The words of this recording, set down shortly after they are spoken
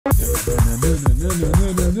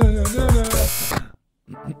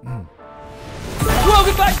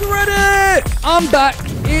Reddit! I'm back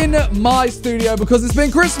in my studio because it's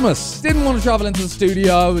been Christmas. Didn't want to travel into the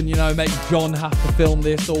studio and, you know, make John have to film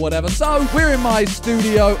this or whatever. So we're in my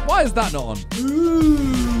studio. Why is that not on? Ooh.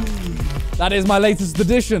 That is my latest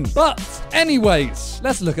addition. But anyways,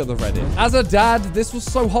 let's look at the Reddit. As a dad, this was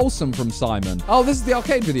so wholesome from Simon. Oh, this is the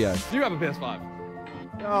arcade video. Do you have a PS5?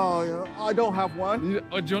 Oh, I don't have one.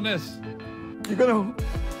 Oh, do you want this? You're gonna...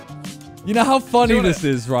 You know how funny this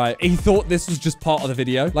is, right? He thought this was just part of the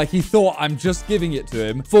video. Like, he thought I'm just giving it to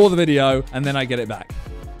him for the video, and then I get it back.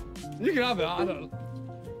 You can have it. I don't...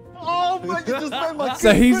 Oh, man, you just made my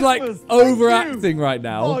So he's like Christmas. overacting right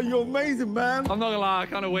now. Oh, you're amazing, man. I'm not gonna lie, I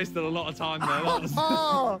kind of wasted a lot of time there. That was...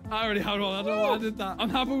 I already had one. I don't know why I did that.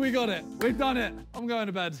 I'm happy we got it. We've done it. I'm going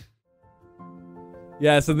to bed.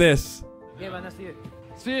 Yeah, so this. Yeah, man, that's for you.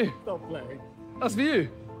 It's for you. Stop playing. That's for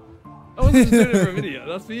you. I wasn't just doing it for a video.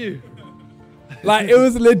 That's for you. Like, it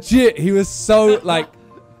was legit. He was so, like,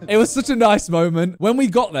 it was such a nice moment. When we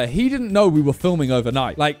got there, he didn't know we were filming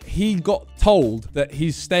overnight. Like, he got told that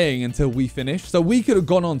he's staying until we finish. So we could have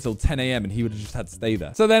gone on till 10 a.m. and he would have just had to stay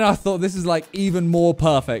there. So then I thought this is like even more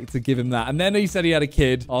perfect to give him that. And then he said he had a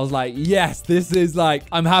kid. I was like, yes, this is like,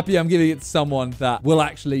 I'm happy I'm giving it to someone that will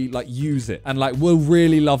actually like use it and like will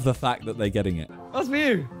really love the fact that they're getting it. That's for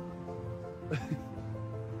you.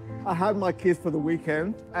 I had my kids for the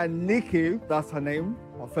weekend, and Nikki, that's her name,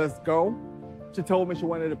 my first girl, she told me she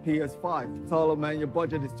wanted a PS5. Told her, man, your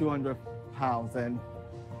budget is £200, and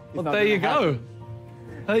well, there you go.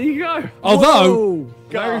 There you go. Although,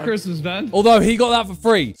 Merry Christmas, man. Although he got that for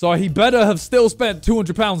free, so he better have still spent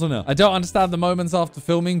 £200 on it. I don't understand the moments after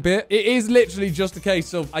filming bit. It is literally just a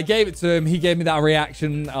case of I gave it to him. He gave me that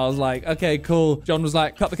reaction. I was like, okay, cool. John was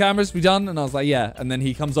like, cut the cameras. We done? And I was like, yeah. And then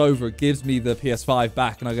he comes over, gives me the PS5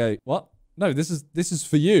 back, and I go, what? No, this is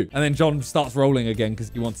for you. And then John starts rolling again because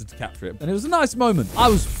he wanted to capture it. And it was a nice moment. I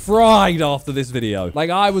was fried after this video. Like,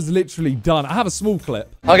 I was literally done. I have a small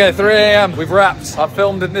clip. Okay, 3 a.m. We've wrapped. I've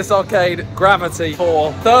filmed in this arcade, Gravity,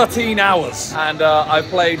 for 13 hours. And I've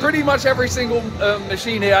played pretty much every single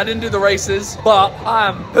machine here. I didn't do the races, but I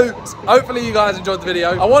am pooped. Hopefully you guys enjoyed the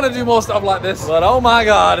video. I want to do more stuff like this, but oh my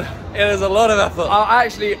God. It is a lot of effort.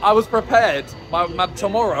 I was prepared. My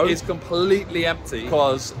tomorrow is completely empty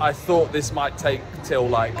because I thought this might take till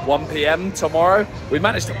like 1 p.m. tomorrow. We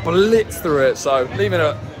managed to blitz through it, so leaving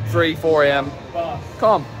it at 3, 4 a.m.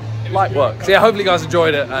 Calm, light work. So yeah, hopefully you guys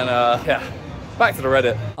enjoyed it, and yeah. Back to the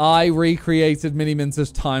Reddit. I recreated Miniminter's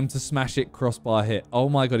time to smash it crossbar hit. Oh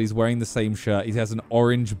my God, he's wearing the same shirt. He has an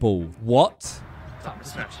orange ball. What? Time to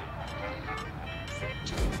smash it.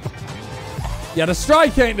 Yeah, the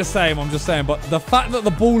strike ain't the same, I'm just saying, but the fact that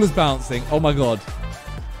the ball is bouncing, oh my God.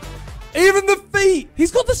 Even the feet!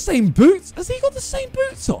 He's got the same boots. Has he got the same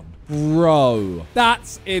boots on? Bro,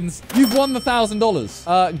 that's insane. You've won the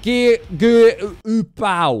 $1,000.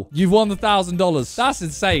 Bow. You've won the $1,000. That's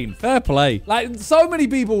insane. Fair play. Like, so many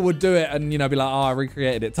people would do it and, you know, be like, oh, I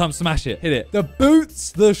recreated it. Time to smash it. Hit it. The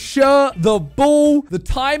boots, the shirt, the ball, the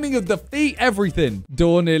timing of the feet, everything.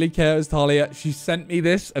 Dawn nearly cares, Talia. She sent me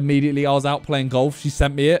this immediately. I was out playing golf. She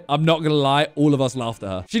sent me it. I'm not going to lie. All of us laughed at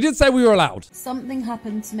her. She did say we were allowed. Something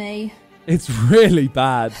happened to me. It's really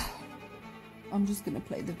bad. I'm just going to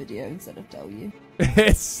play the video instead of tell you.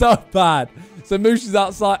 It's so bad. So Moosh is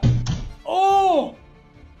outside. Oh!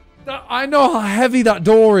 I know how heavy that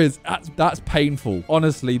door is. That's painful.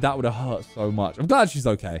 Honestly, that would have hurt so much. I'm glad she's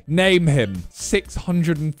okay. Name him.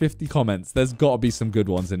 650 comments. There's got to be some good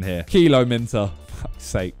ones in here. Kilo Minter. For fuck's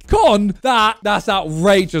sake. Con, that's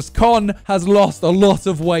outrageous. Con has lost a lot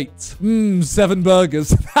of weight. 7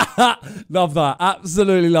 burgers. Love that.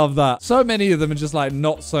 Absolutely love that. So many of them are just like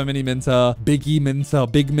not so many Minter. Biggie Minter.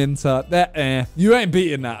 Big Minter. You ain't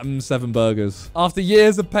beating that. 7 burgers. After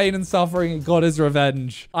years of pain and suffering, he got his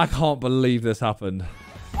revenge. I can't believe this happened.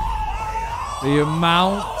 The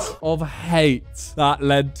amount of hate that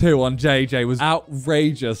led to on JJ was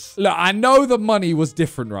outrageous. Look, I know the money was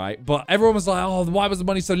different, right? But everyone was like, oh, why was the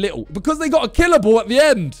money so little? Because they got a killer ball at the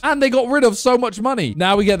end. And they got rid of so much money.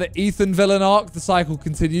 Now we get the Ethan villain arc. The cycle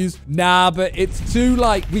continues. Nah, but it's too,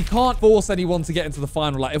 like, we can't force anyone to get into the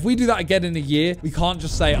final. Like, if we do that again in a year, we can't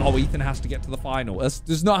just say, oh, Ethan has to get to the final. That's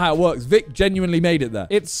just not how it works. Vic genuinely made it there.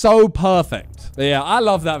 It's so perfect. But yeah, I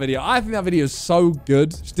love that video. I think that video is so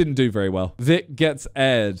good. Just didn't do very well. Vic gets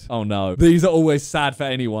aired. Oh no. These are always sad for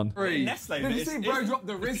anyone. Nestle. Did you see bro drop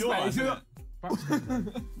the wrist, mate? What's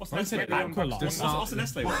Nestle? What's the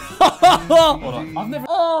Nestle one? I've never.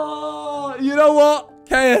 Oh, you know what?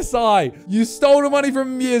 KSI, you stole the money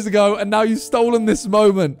from him years ago, and now you've stolen this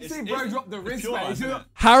moment. See bro drop the wrist, mate.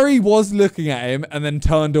 Harry was looking at him and then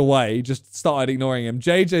turned away, just started ignoring him.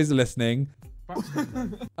 JJ's listening.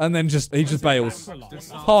 And then he just bails.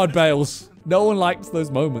 Hard bails. No one likes those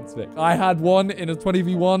moments, Vic. I had one in a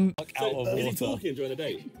 20v1. Out of water. Is he talking during the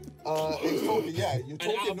day? He's talking, yeah. You're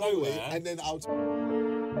talking normally, and then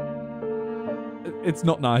It's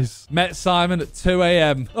not nice. Met Simon at 2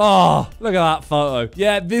 a.m. Oh, look at that photo.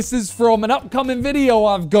 Yeah, this is from an upcoming video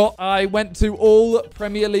I've got. I went to all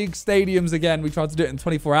Premier League stadiums again. We tried to do it in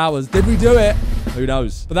 24 hours. Did we do it? Who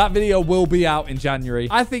knows? But that video will be out in January.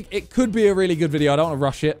 I think it could be a really good video. I don't want to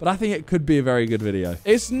rush it, but I think it could be a very good video.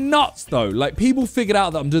 It's nuts, though. Like, people figured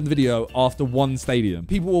out that I'm doing the video after one stadium.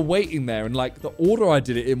 People were waiting there, and, like, the order I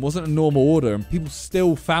did it in wasn't a normal order, and people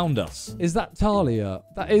still found us. Is that Talia?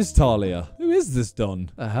 That is Talia. Who is this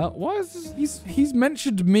Don? The hell? Why is this? He's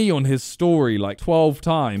mentioned me on his story like 12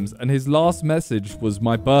 times, and his last message was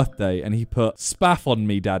my birthday, and he put, "Spaff on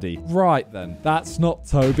me, daddy." Right, then. That's not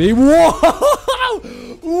Toby. What?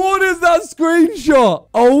 What is that screenshot?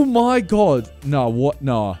 Oh my god. No, what?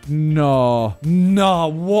 No. No. No.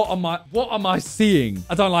 What am I seeing?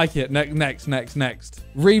 I don't like it. Next.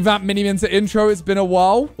 Revamp Miniminter intro. It's been a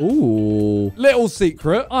while. Ooh. Little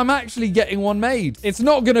secret. I'm actually getting one made. It's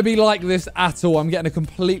not going to be like this at all. I'm getting a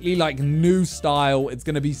completely like new style. It's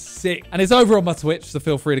going to be sick. And it's over on my Twitch, so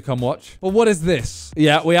feel free to come watch. But what is this?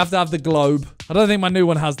 Yeah, we have to have the globe. I don't think my new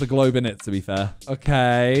one has the globe in it, to be fair.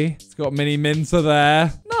 Okay. It's got Miniminter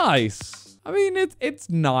there. Nice. I mean, it's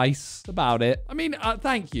nice about it. I mean,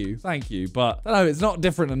 thank you, but I don't know, it's not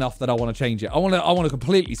different enough that I want to change it. I want to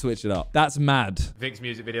completely switch it up. That's mad. Vic's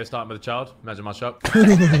music video starting with a child. Imagine my shop.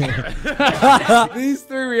 These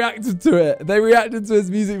three reacted to it. They reacted to his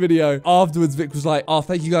music video. Afterwards, Vic was like, "Oh,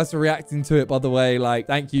 thank you guys for reacting to it, by the way. Like,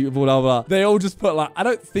 thank you, blah, blah, blah." They all just put like, "I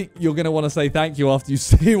don't think you're going to want to say thank you after you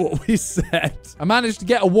see what we said." I managed to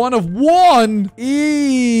get a 1 of 1.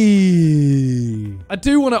 Eee. I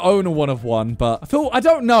do want to own a 1 of 1. But I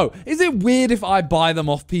don't know. Is it weird if I buy them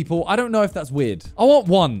off people? I don't know if that's weird. I want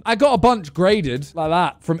 1. I got a bunch graded like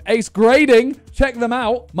that from Ace Grading. Check them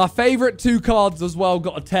out. My favorite 2 cards as well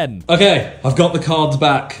got a 10. Okay, I've got the cards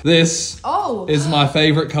back. This is my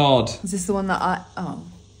favorite card. Is this the one that I... Oh.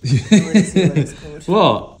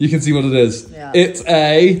 What? You can see what it is. Yeah. It's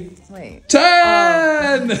a... Wait. 10!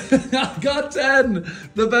 Oh. I got 10.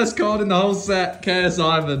 The best card in the whole set.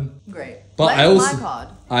 Simon. Great. But my card.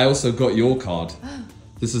 I also got your card.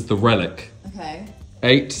 This is the relic. Okay.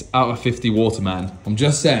 8 out of 50 Waterman. I'm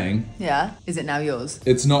just saying. Yeah. Is it now yours?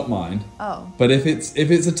 It's not mine. Oh. But if it's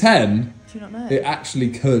a 10, do you not know? It actually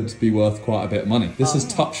could be worth quite a bit of money. This has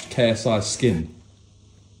touched KSI's skin.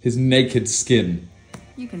 His naked skin.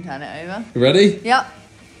 You can turn it over. You ready? Yep.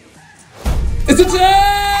 It's a 10!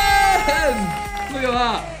 Look at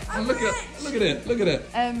that. And look at it.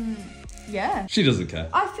 Yeah. She doesn't care.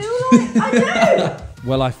 I feel like I do.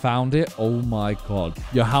 Well, I found it. Oh my god.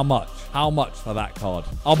 Yo, how much? How much for that card?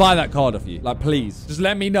 I'll buy that card off you. Like, please. Just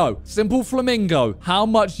let me know. Simple Flamingo. How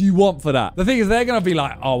much you want for that? The thing is, they're going to be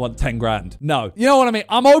like, oh, I want 10 grand. No. You know what I mean?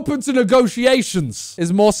 I'm open to negotiations.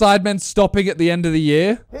 Is More Sidemen stopping at the end of the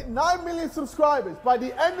year? Hit 9 million subscribers by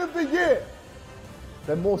the end of the year.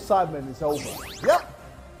 Then More Sidemen is over. Yep.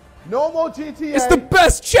 No more GTA. It's the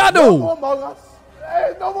best channel. No more Among Us.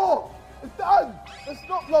 Hey, no more. It's done. There's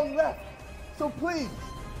not long left. So please,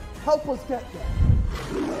 help us get there.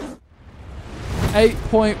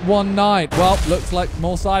 8.19. Well, looks like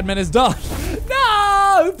More Sidemen is done.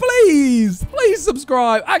 No, please. Please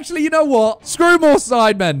subscribe. Actually, you know what? Screw More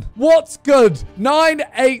Sidemen. What's good?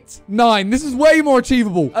 989. This is way more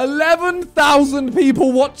achievable. 11,000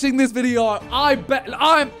 people watching this video. I bet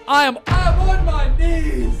I am on my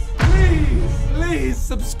knees. Please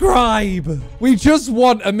subscribe. We just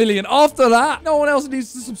want 1 million. After that, no one else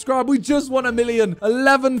needs to subscribe. We just want 1 million.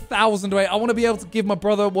 11,000 away. I want to be able to give my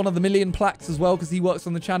brother one of the 1 million plaques as well because he works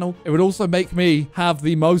on the channel. It would also make me have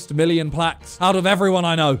the most 1 million plaques out of everyone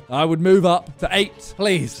I know. I would move up to 8.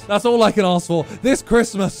 Please. That's all I can ask for this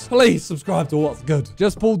Christmas. Please subscribe to What's Good.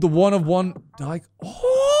 Just pulled the 1 of 1 die.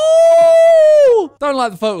 Oh! Don't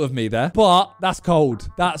like the photo of me there, but that's cold.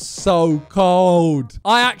 That's so cold.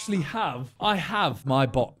 I have my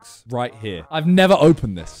box right here. I've never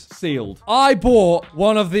opened this. Sealed. I bought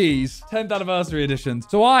one of these 10th anniversary editions.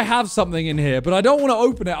 So I have something in here, but I don't want to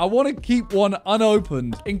open it. I want to keep one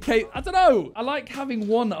unopened in case, I don't know. I like having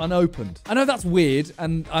one unopened. I know that's weird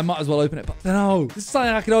and I might as well open it, but I don't know. This is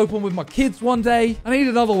something I could open with my kids one day. I need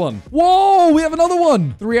another one. Whoa, we have another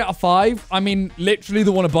one. 3 out of 5. I mean, literally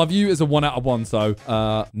the one above you is a 1 out of 1. So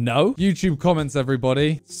So, no. YouTube comments,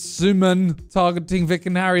 everybody. Suman targeting Vic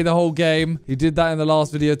and Harry the whole game. He did that in the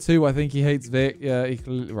last video too. I think he hates Vic. Yeah,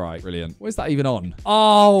 right. Brilliant. What is that even on?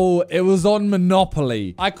 Oh, it was on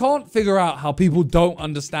Monopoly. I can't figure out how people don't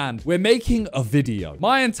understand. We're making a video.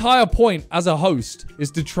 My entire point as a host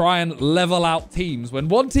is to try and level out teams. When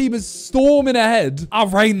one team is storming ahead, I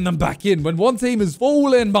rein them back in. When one team is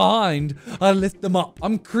falling behind, I lift them up.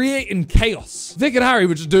 I'm creating chaos. Vic and Harry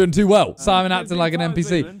were just doing too well. Simon acting like an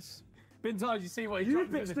NPC. Been times you see what he's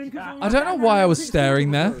I don't know why I was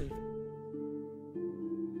staring there.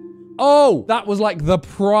 Oh, that was like the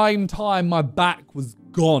prime time my back was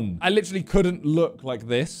gone. I literally couldn't look like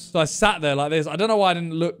this. So I sat there like this. I don't know why I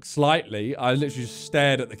didn't look slightly. I literally just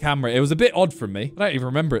stared at the camera. It was a bit odd from me. I don't even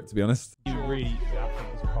remember it, to be honest. You really think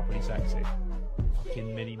it's properly sexy.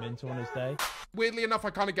 Fucking Miniminter on his day. Weirdly enough, I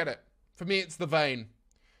kind of get it. For me, it's the vein.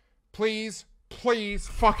 Please,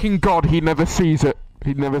 fucking God, he never sees it.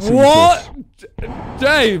 He never sees it. What?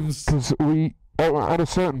 James! Because at a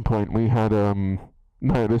certain point, we had,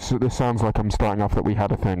 no, this sounds like I'm starting off that we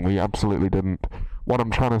had a thing. We absolutely didn't. What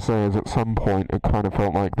I'm trying to say is at some point, it kind of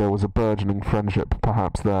felt like there was a burgeoning friendship,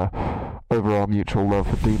 perhaps there, over our mutual love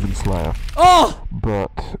for Demon Slayer. Oh!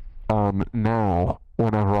 But, now,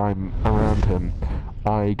 whenever I'm around him,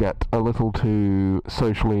 I get a little too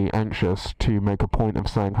socially anxious to make a point of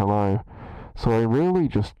saying hello. So I really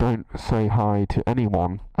just don't say hi to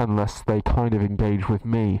anyone unless they kind of engage with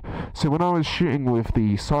me. So when I was shooting with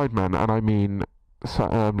the Sidemen, and I mean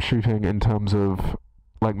shooting in terms of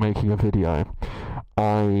like making a video,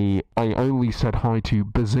 I only said hi to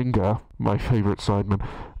Bazinga, my favourite Sideman.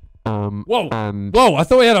 Whoa! And whoa! I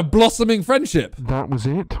thought we had a blossoming friendship. That was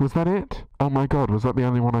it? Was that it? Oh my God! Was that the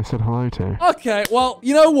only one I said hello to? Okay, well,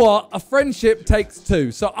 you know what? A friendship takes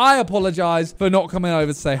two. So I apologize for not coming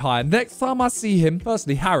over to say hi. Next time I see him,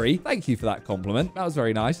 firstly, Harry, thank you for that compliment. That was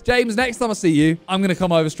very nice. James, next time I see you, I'm gonna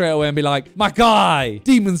come over straight away and be like, my guy,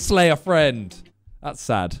 Demon Slayer friend. That's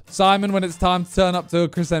sad. Simon, when it's time to turn up to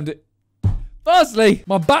Chris MD. Firstly,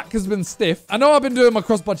 my back has been stiff. I know I've been doing my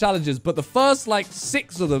crossbar challenges, but the first like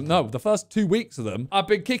 6 of them, no, the first 2 weeks of them, I've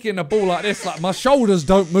been kicking a ball like this, like my shoulders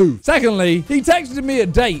don't move. Secondly, he texted me a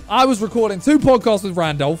date. I was recording 2 podcasts with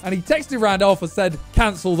Randolph, and he texted Randolph and said,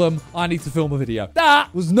 cancel them. I need to film a video.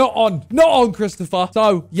 That was not on Christopher.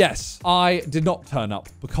 So yes, I did not turn up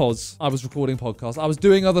because I was recording podcasts. I was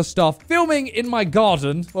doing other stuff. Filming in my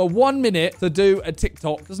garden for 1 minute to do a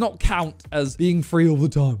TikTok does not count as being free all the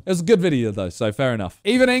time. It was a good video though. So fair enough.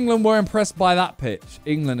 Even England were impressed by that pitch.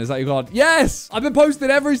 England, is that your god? Yes! I've been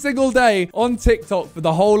posting every single day on TikTok for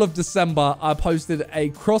the whole of December. I posted a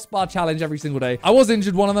crossbar challenge every single day. I was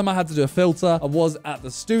injured one of them. I had to do a filter. I was at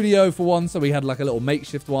the studio for one, so we had like a little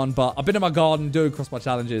makeshift one, but I've been in my garden doing crossbar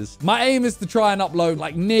challenges. My aim is to try and upload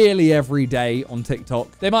like nearly every day on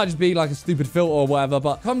TikTok. They might just be like a stupid filter or whatever,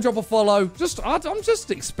 but come drop a follow. I'm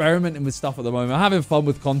just experimenting with stuff at the moment. I'm having fun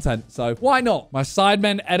with content, so why not? My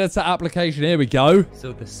Sidemen editor application. Here we go.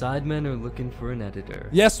 So the Sidemen are looking for an editor.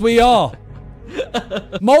 Yes, we are.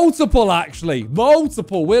 Multiple, actually.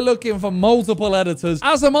 Multiple. We're looking for multiple editors,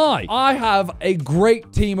 as am I. I have a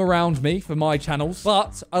great team around me for my channels,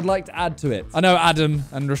 but I'd like to add to it. I know Adam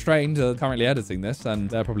and Restrained are currently editing this, and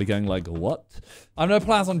they're probably going like, what? I have no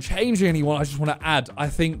plans on changing anyone. I just want to add. I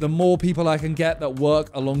think the more people I can get that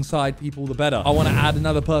work alongside people, the better. I want to add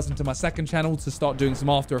another person to my second channel to start doing some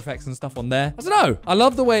After Effects and stuff on there. I don't know. I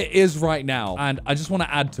love the way it is right now, and I just want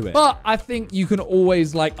to add to it. But I think you can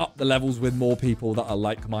always like up the levels with more people that are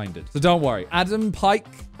like-minded. So don't worry. Adam, Pike,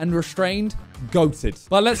 and Restrained, goated.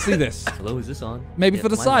 But let's see this. Hello, is this on? Maybe for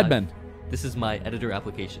the Sidemen. This is my editor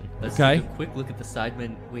application. Let's take a quick look at the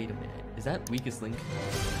Sidemen. Wait a minute. Is that weakest link?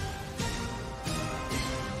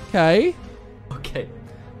 Okay. Okay.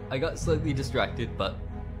 I got slightly distracted, but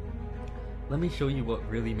let me show you what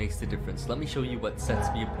really makes the difference. Let me show you what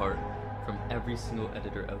sets me apart from every single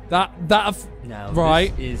editor out there. Now,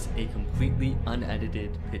 right. This is a completely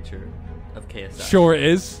unedited picture of KSI. Sure it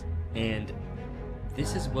is. And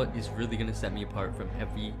this is what is really going to set me apart from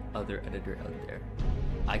every other editor out there.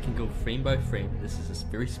 I can go frame by frame. This is a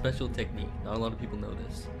very special technique. Not a lot of people know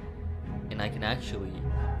this. And I can actually,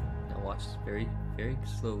 now watch this very, very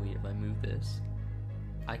slowly if I move this.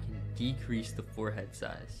 I can decrease the forehead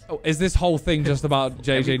size. Oh, is this whole thing just about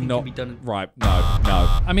JJ Everything not... can be done. Right, no.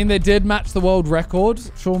 I mean, they did match the world record.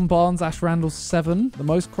 Sean Barnes, Ash Randall, 7. The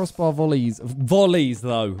most crossbar volleys,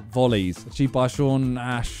 achieved by Sean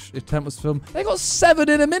Ash. Attempt was filmed. They got 7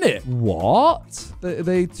 in a minute. What?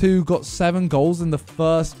 They two got 7 goals in the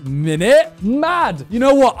first minute? Mad. You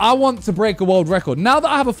know what? I want to break a world record. Now that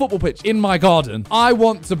I have a football pitch in my garden, I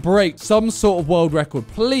want to break some sort of world record.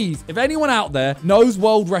 Please, if anyone out there knows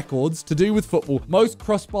world records to do with football, most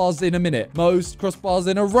crossbars in a minute, most crossbars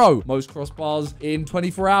in a row, most crossbars in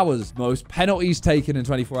 24 hours, most penalties taken in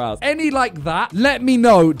 24 hours, any like that, let me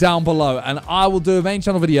know down below and I will do a main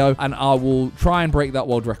channel video and I will try and break that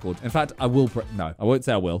world record. In fact, I will no, I won't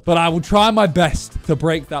say I will, but I will try my best to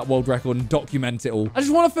break that world record and document it all. I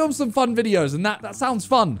just want to film some fun videos and that sounds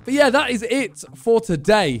fun. But yeah, that is it for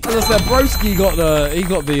today. As I said, Broski got the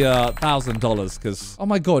 $1,000 because, oh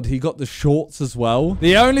my God, he got the shorts as well.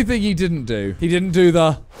 The only thing he didn't do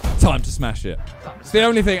the time to smash it. It's the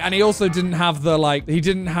only thing. And he also didn't have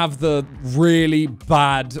the really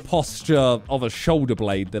bad posture of a shoulder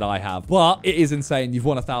blade that I have. But it is insane. You've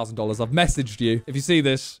won $1,000. I've messaged you. If you see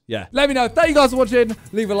this, yeah. Let me know. Thank you guys for watching.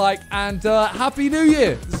 Leave a like and Happy New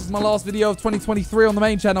Year. This is my last video of 2023 on the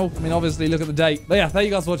main channel. I mean, obviously, look at the date. But yeah, thank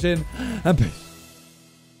you guys for watching and peace.